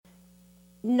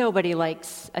Nobody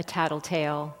likes a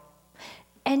tattletale.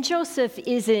 And Joseph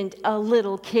isn't a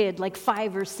little kid, like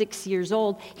 5 or 6 years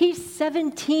old. He's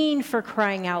 17 for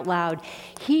crying out loud.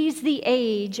 He's the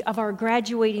age of our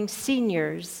graduating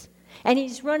seniors. And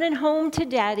he's running home to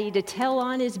Daddy to tell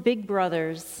on his big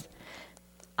brothers.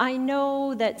 I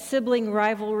know that sibling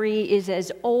rivalry is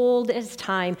as old as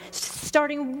time,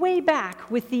 starting way back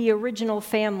with the original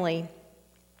family.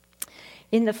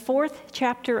 In the 4th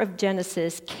chapter of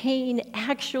Genesis, Cain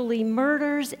actually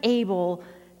murders Abel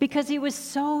because he was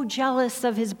so jealous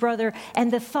of his brother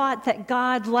and the thought that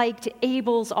God liked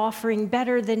Abel's offering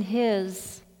better than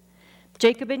his.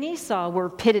 Jacob and Esau were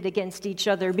pitted against each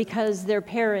other because their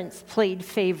parents played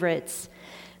favorites.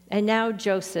 And now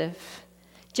Joseph.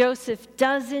 Joseph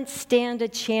doesn't stand a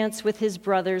chance with his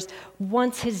brothers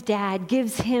once his dad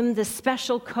gives him the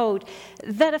special coat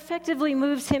that effectively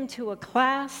moves him to a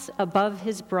class above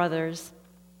his brothers.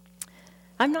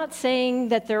 I'm not saying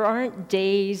that there aren't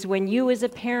days when you as a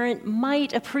parent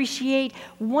might appreciate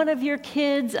one of your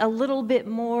kids a little bit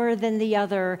more than the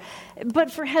other,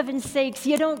 but for heaven's sakes,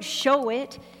 you don't show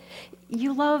it.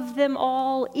 You love them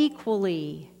all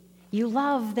equally. You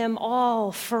love them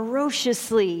all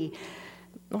ferociously.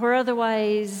 Or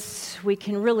otherwise, we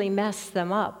can really mess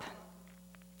them up.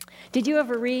 Did you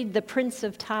ever read The Prince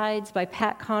of Tides by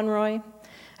Pat Conroy?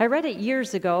 I read it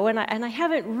years ago, and I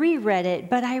haven't reread it,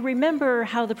 but I remember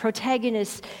how the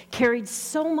protagonist carried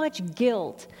so much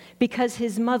guilt because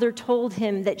his mother told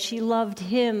him that she loved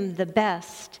him the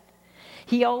best.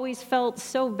 He always felt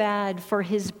so bad for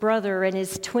his brother and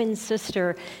his twin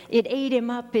sister. It ate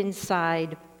him up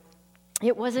inside.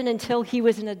 It wasn't until he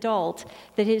was an adult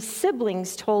that his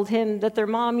siblings told him that their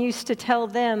mom used to tell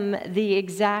them the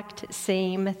exact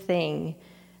same thing,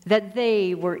 that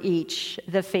they were each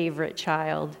the favorite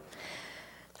child.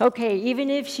 Okay,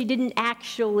 even if she didn't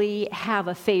actually have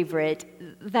a favorite,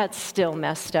 that's still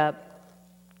messed up.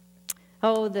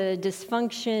 Oh, the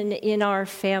dysfunction in our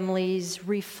families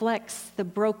reflects the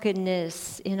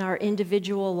brokenness in our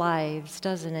individual lives,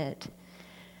 doesn't it?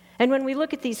 And when we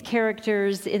look at these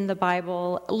characters in the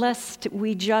Bible, lest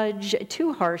we judge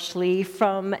too harshly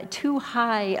from too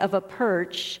high of a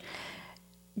perch,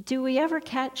 do we ever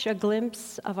catch a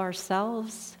glimpse of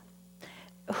ourselves?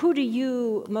 Who do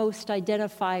you most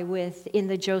identify with in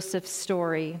the Joseph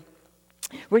story?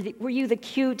 Were you the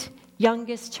cute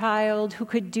youngest child who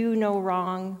could do no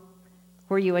wrong?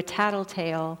 Were you a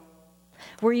tattletale?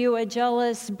 Were you a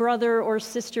jealous brother or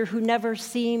sister who never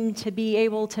seemed to be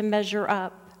able to measure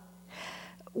up?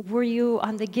 Were you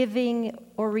on the giving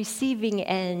or receiving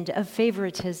end of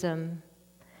favoritism?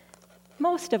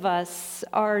 Most of us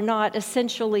are not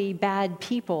essentially bad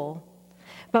people,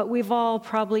 but we've all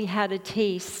probably had a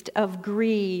taste of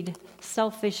greed,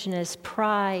 selfishness,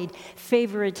 pride,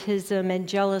 favoritism, and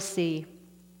jealousy.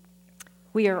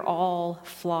 We are all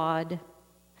flawed.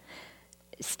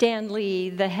 Stan Lee,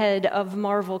 the head of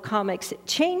Marvel Comics,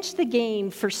 changed the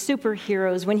game for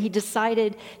superheroes when he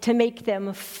decided to make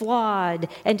them flawed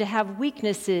and to have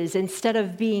weaknesses instead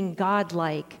of being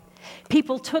godlike.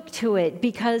 People took to it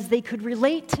because they could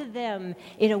relate to them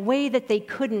in a way that they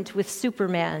couldn't with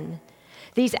Superman.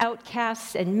 These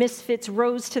outcasts and misfits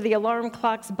rose to the alarm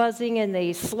clocks buzzing, and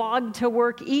they slogged to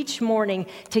work each morning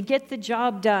to get the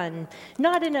job done,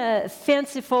 not in a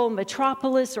fanciful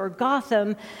metropolis or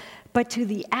Gotham, but to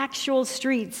the actual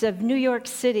streets of New York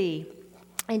City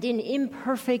and in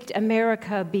imperfect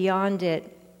America beyond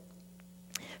it.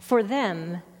 For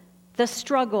them, the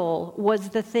struggle was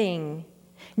the thing.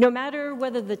 No matter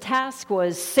whether the task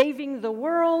was saving the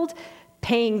world,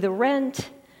 paying the rent,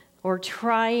 or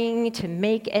trying to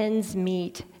make ends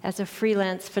meet as a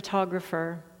freelance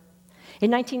photographer.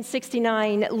 In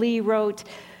 1969, Lee wrote,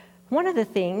 "One of the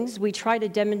things we try to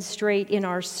demonstrate in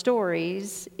our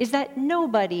stories is that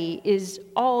nobody is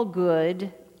all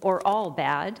good or all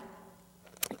bad.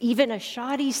 Even a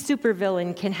shoddy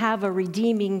supervillain can have a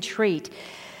redeeming trait,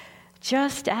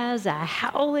 just as a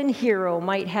howling hero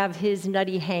might have his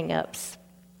nutty hang-ups."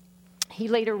 He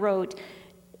later wrote,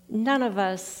 "None of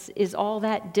us is all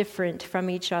that different from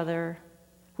each other.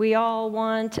 We all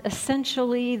want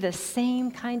essentially the same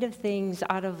kind of things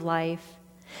out of life.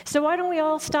 So why don't we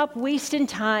all stop wasting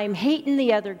time hating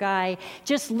the other guy?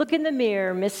 Just look in the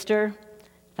mirror, mister.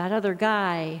 That other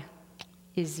guy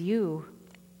is you."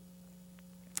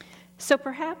 So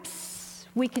perhaps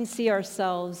we can see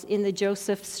ourselves in the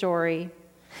Joseph story.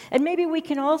 And maybe we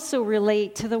can also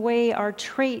relate to the way our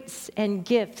traits and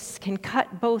gifts can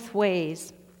cut both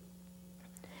ways.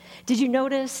 Did you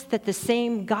notice that the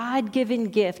same God-given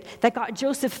gift that got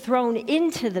Joseph thrown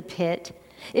into the pit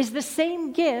is the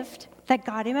same gift that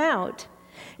got him out?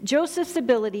 Joseph's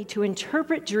ability to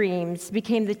interpret dreams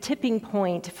became the tipping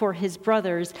point for his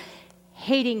brothers,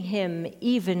 hating him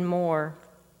even more.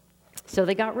 So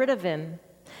they got rid of him.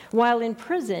 While in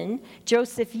prison,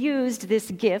 Joseph used this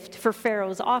gift for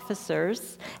Pharaoh's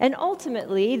officers, and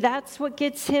ultimately that's what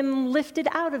gets him lifted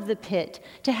out of the pit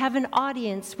to have an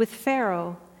audience with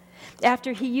Pharaoh.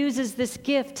 After he uses this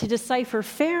gift to decipher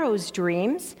Pharaoh's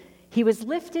dreams, he was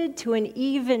lifted to an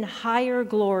even higher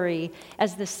glory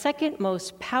as the second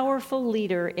most powerful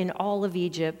leader in all of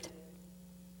Egypt.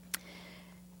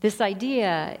 This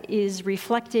idea is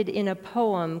reflected in a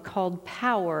poem called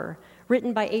Power,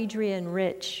 written by Adrienne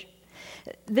Rich.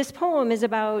 This poem is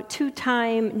about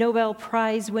two-time Nobel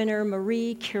Prize winner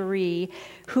Marie Curie,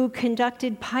 who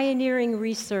conducted pioneering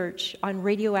research on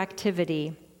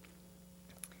radioactivity.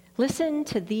 Listen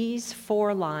to these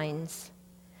 4 lines.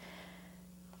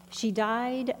 She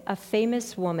died a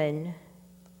famous woman,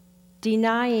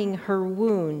 denying her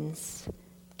wounds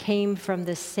came from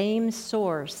the same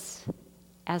source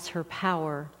as her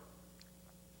power.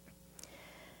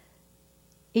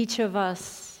 Each of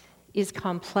us is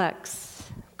complex,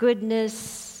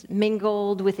 goodness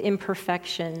mingled with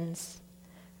imperfections.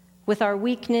 With our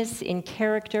weakness in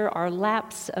character, our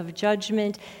lapse of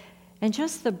judgment, and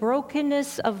just the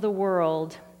brokenness of the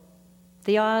world,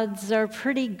 the odds are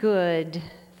pretty good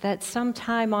that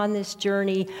sometime on this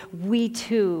journey, we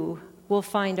too will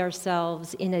find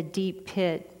ourselves in a deep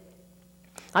pit.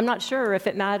 I'm not sure if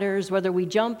it matters whether we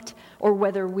jumped or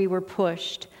whether we were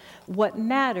pushed. What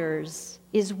matters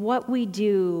is what we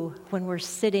do when we're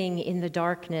sitting in the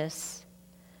darkness.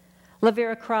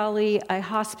 Lavera Crawley, a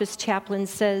hospice chaplain,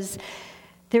 says,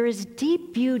 "There is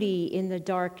deep beauty in the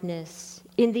darkness,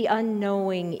 in the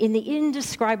unknowing, in the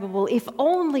indescribable, if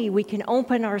only we can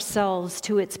open ourselves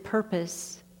to its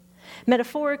purpose."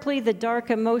 Metaphorically, the dark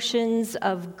emotions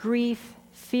of grief,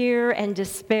 fear, and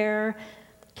despair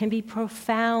can be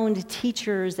profound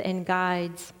teachers and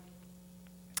guides.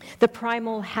 The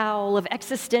primal howl of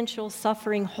existential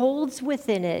suffering holds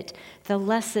within it the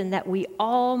lesson that we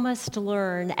all must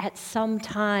learn at some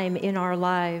time in our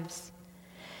lives.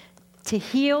 To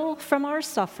heal from our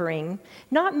suffering,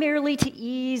 not merely to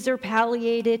ease or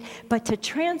palliate it, but to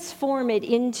transform it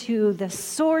into the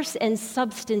source and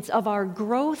substance of our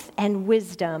growth and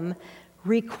wisdom,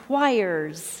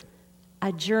 requires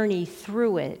a journey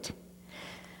through it.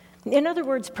 In other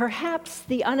words, perhaps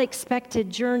the unexpected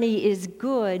journey is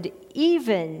good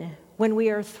even when we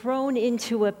are thrown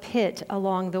into a pit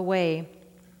along the way.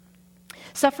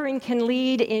 Suffering can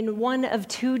lead in one of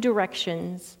 2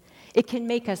 directions. It can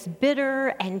make us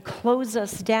bitter and close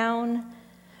us down,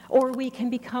 or we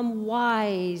can become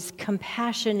wise,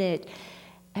 compassionate,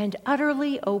 and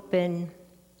utterly open.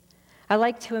 I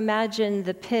like to imagine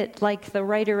the pit like the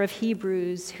writer of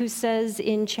Hebrews, who says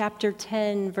in chapter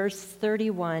 10, verse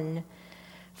 31,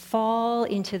 "Fall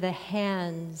into the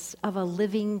hands of a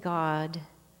living God."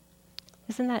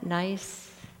 Isn't that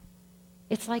nice?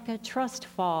 It's like a trust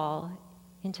fall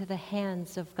into the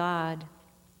hands of God.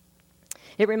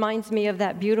 It reminds me of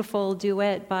that beautiful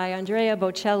duet by Andrea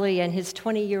Bocelli and his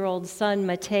 20-year-old son,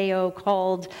 Matteo,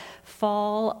 called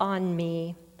 "Fall on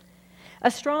Me." A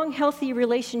strong, healthy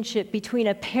relationship between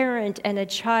a parent and a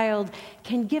child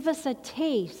can give us a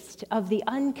taste of the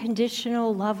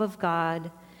unconditional love of God.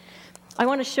 I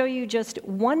want to show you just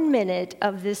 1 minute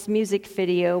of this music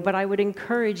video, but I would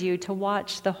encourage you to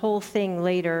watch the whole thing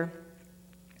later.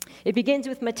 It begins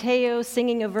with Matteo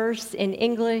singing a verse in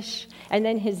English, and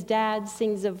then his dad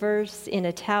sings a verse in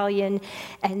Italian,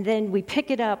 and then we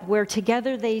pick it up where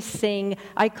together they sing,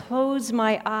 "I close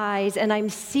my eyes and I'm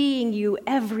seeing you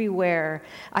everywhere.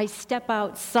 I step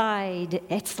outside,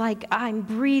 it's like I'm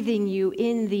breathing you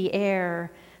in the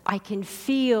air. I can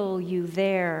feel you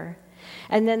there."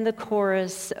 And then the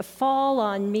chorus, "Fall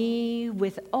on me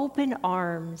with open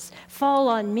arms. Fall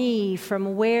on me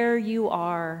from where you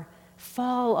are.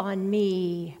 Fall on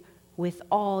me with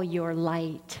all your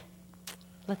light."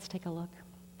 Let's take a look.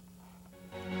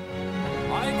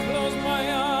 I close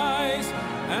my eyes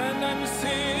and I'm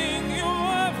seeing you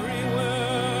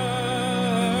everywhere.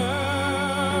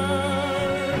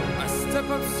 I step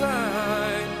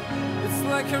outside, it's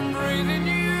like I'm breathing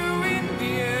you in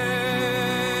the air.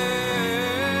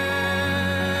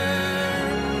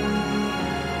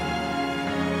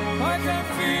 I can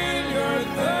feel you're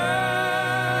there.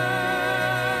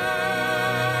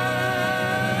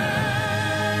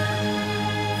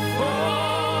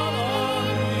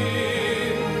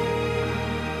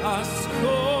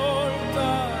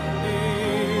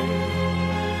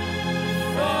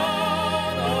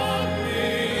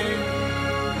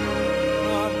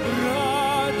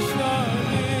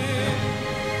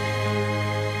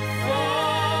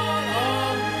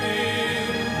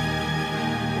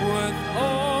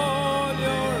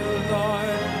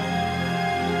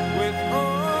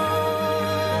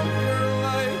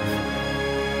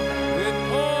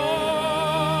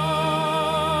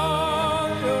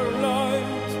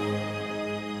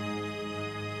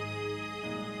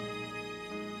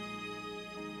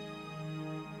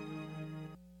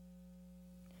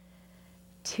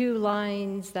 2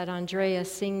 lines that Andrea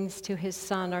sings to his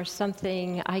son are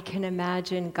something I can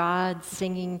imagine God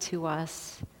singing to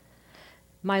us.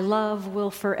 My love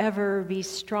will forever be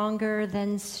stronger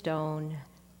than stone.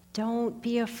 Don't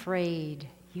be afraid,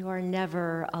 you are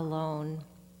never alone.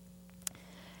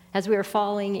 As we are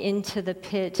falling into the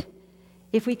pit,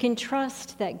 if we can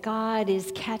trust that God is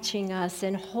catching us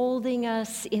and holding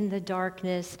us in the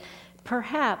darkness,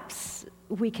 perhaps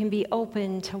we can be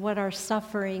open to what our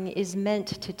suffering is meant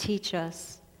to teach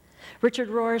us. Richard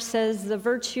Rohr says the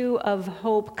virtue of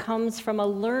hope comes from a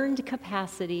learned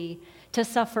capacity to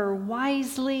suffer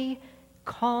wisely,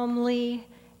 calmly,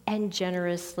 and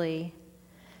generously.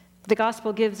 The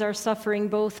gospel gives our suffering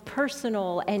both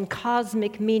personal and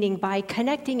cosmic meaning by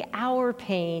connecting our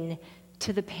pain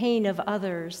to the pain of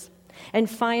others, and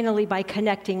finally by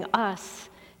connecting us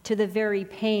to the very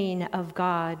pain of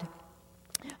God.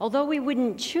 Although we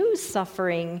wouldn't choose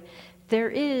suffering, there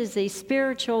is a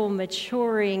spiritual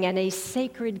maturing and a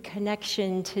sacred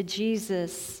connection to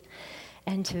Jesus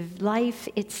and to life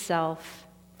itself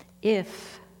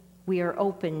if we are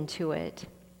open to it.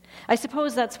 I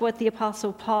suppose that's what the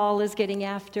Apostle Paul is getting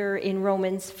after in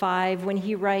Romans 5 when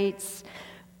he writes,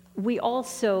 "We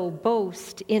also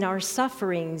boast in our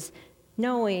sufferings,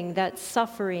 knowing that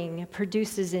suffering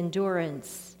produces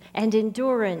endurance, and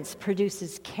endurance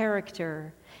produces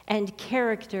character, and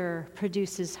character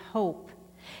produces hope,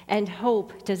 and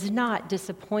hope does not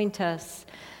disappoint us,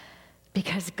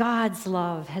 because God's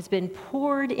love has been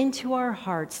poured into our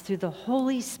hearts through the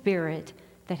Holy Spirit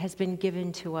that has been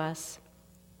given to us."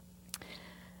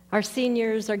 Our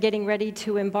seniors are getting ready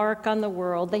to embark on the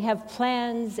world. They have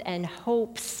plans and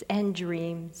hopes and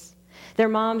dreams. Their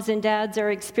moms and dads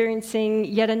are experiencing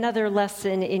yet another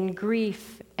lesson in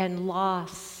grief and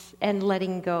loss and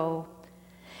letting go.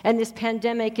 And this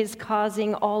pandemic is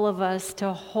causing all of us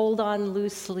to hold on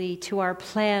loosely to our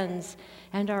plans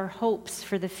and our hopes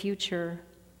for the future.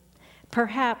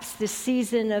 Perhaps this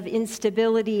season of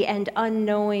instability and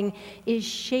unknowing is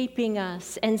shaping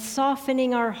us and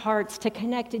softening our hearts to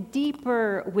connect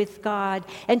deeper with God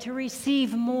and to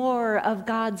receive more of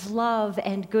God's love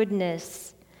and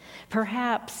goodness.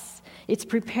 Perhaps it's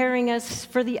preparing us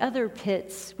for the other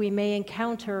pits we may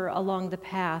encounter along the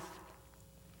path.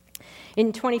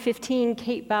 In 2015,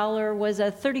 Kate Bowler was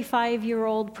a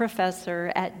 35-year-old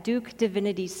professor at Duke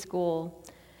Divinity School,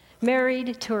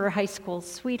 married to her high school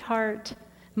sweetheart,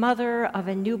 mother of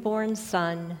a newborn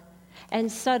son, and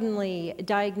suddenly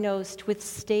diagnosed with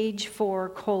stage 4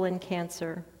 colon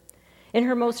cancer. In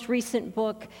her most recent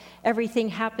book, Everything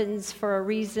Happens for a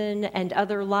Reason and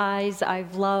Other Lies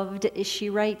I've Loved, she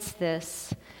writes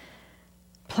this: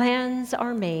 "Plans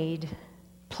are made,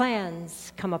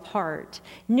 plans come apart,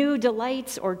 new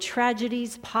delights or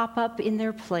tragedies pop up in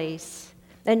their place,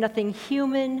 and nothing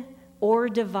human or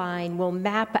divine will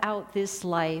map out this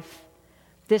life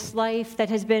that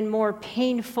has been more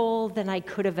painful than I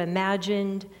could have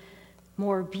imagined,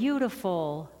 more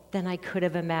beautiful than I could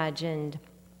have imagined."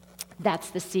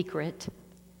 That's the secret.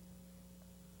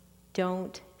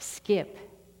 Don't skip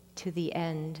to the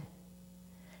end.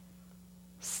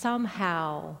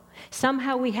 Somehow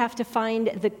we have to find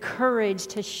the courage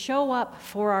to show up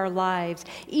for our lives,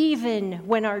 even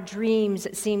when our dreams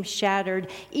seem shattered,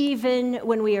 even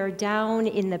when we are down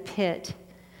in the pit.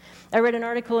 I read an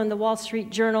article in the Wall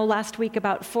Street Journal last week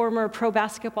about former pro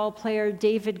basketball player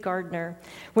David Gardner.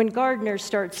 When Gardner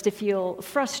starts to feel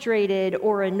frustrated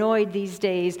or annoyed these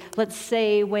days, let's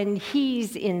say when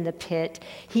he's in the pit,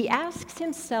 he asks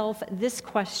himself this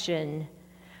question: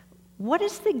 what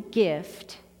is the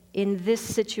gift in this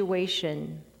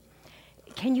situation?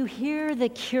 Can you hear the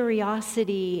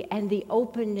curiosity and the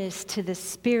openness to the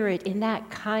Spirit in that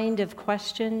kind of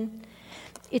question?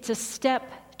 It's a step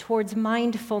towards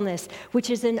mindfulness, which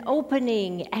is an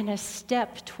opening and a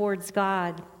step towards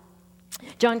God.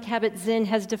 John Kabat-Zinn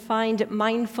has defined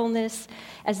mindfulness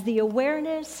as the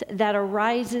awareness that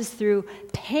arises through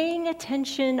paying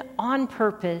attention on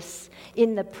purpose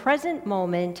in the present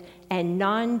moment and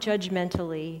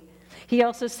non-judgmentally. He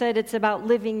also said it's about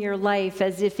living your life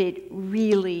as if it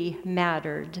really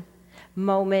mattered,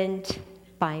 moment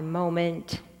by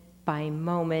moment by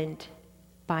moment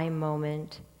by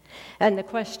moment. And the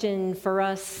question for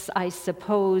us, I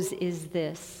suppose, is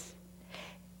this: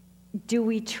 do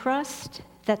we trust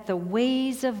that the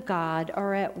ways of God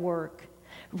are at work,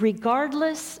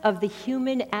 regardless of the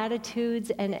human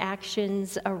attitudes and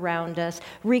actions around us,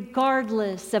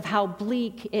 regardless of how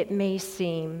bleak it may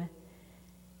seem?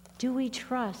 Do we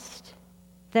trust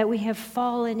that we have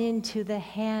fallen into the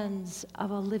hands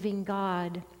of a living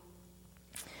God?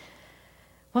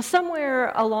 Well,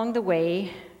 somewhere along the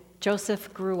way,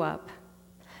 Joseph grew up.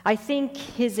 I think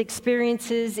his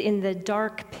experiences in the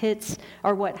dark pits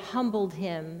are what humbled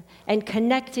him and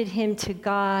connected him to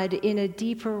God in a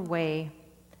deeper way.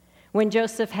 When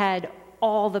Joseph had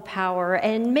all the power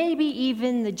and maybe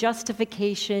even the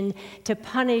justification to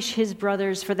punish his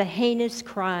brothers for the heinous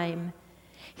crime,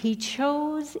 he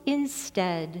chose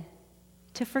instead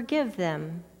to forgive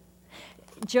them.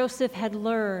 Joseph had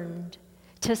learned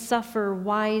to suffer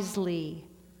wisely,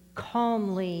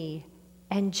 calmly,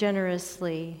 and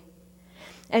generously.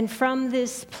 And from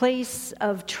this place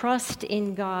of trust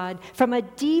in God, from a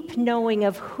deep knowing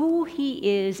of who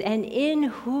he is and in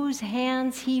whose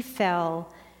hands he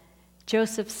fell,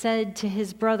 Joseph said to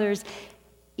his brothers,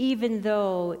 "Even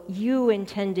though you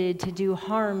intended to do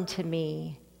harm to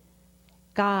me,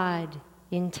 God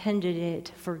intended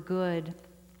it for good."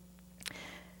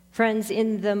 Friends,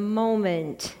 in the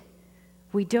moment,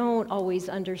 we don't always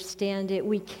understand it.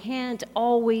 We can't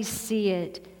always see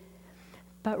it.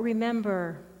 But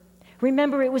remember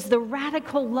it was the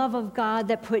radical love of God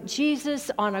that put Jesus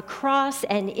on a cross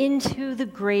and into the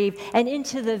grave and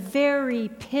into the very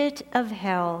pit of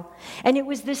hell. And it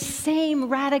was the same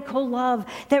radical love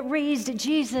that raised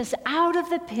Jesus out of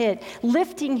the pit,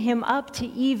 lifting him up to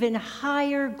even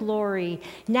higher glory,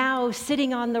 now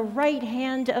sitting on the right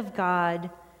hand of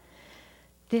God.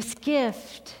 This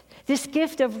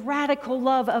gift of radical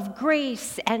love, of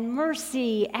grace and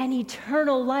mercy and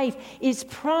eternal life is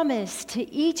promised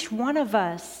to each one of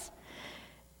us.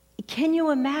 Can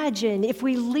you imagine if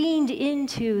we leaned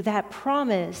into that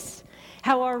promise,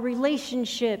 how our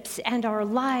relationships and our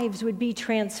lives would be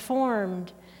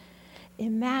transformed?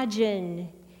 Imagine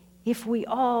if we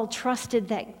all trusted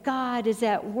that God is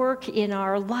at work in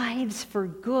our lives for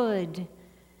good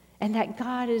and that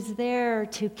God is there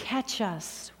to catch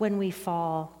us when we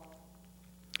fall.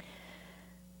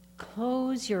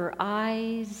 Close your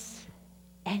eyes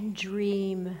and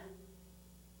dream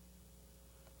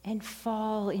and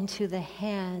fall into the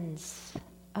hands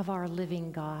of our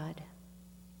living God.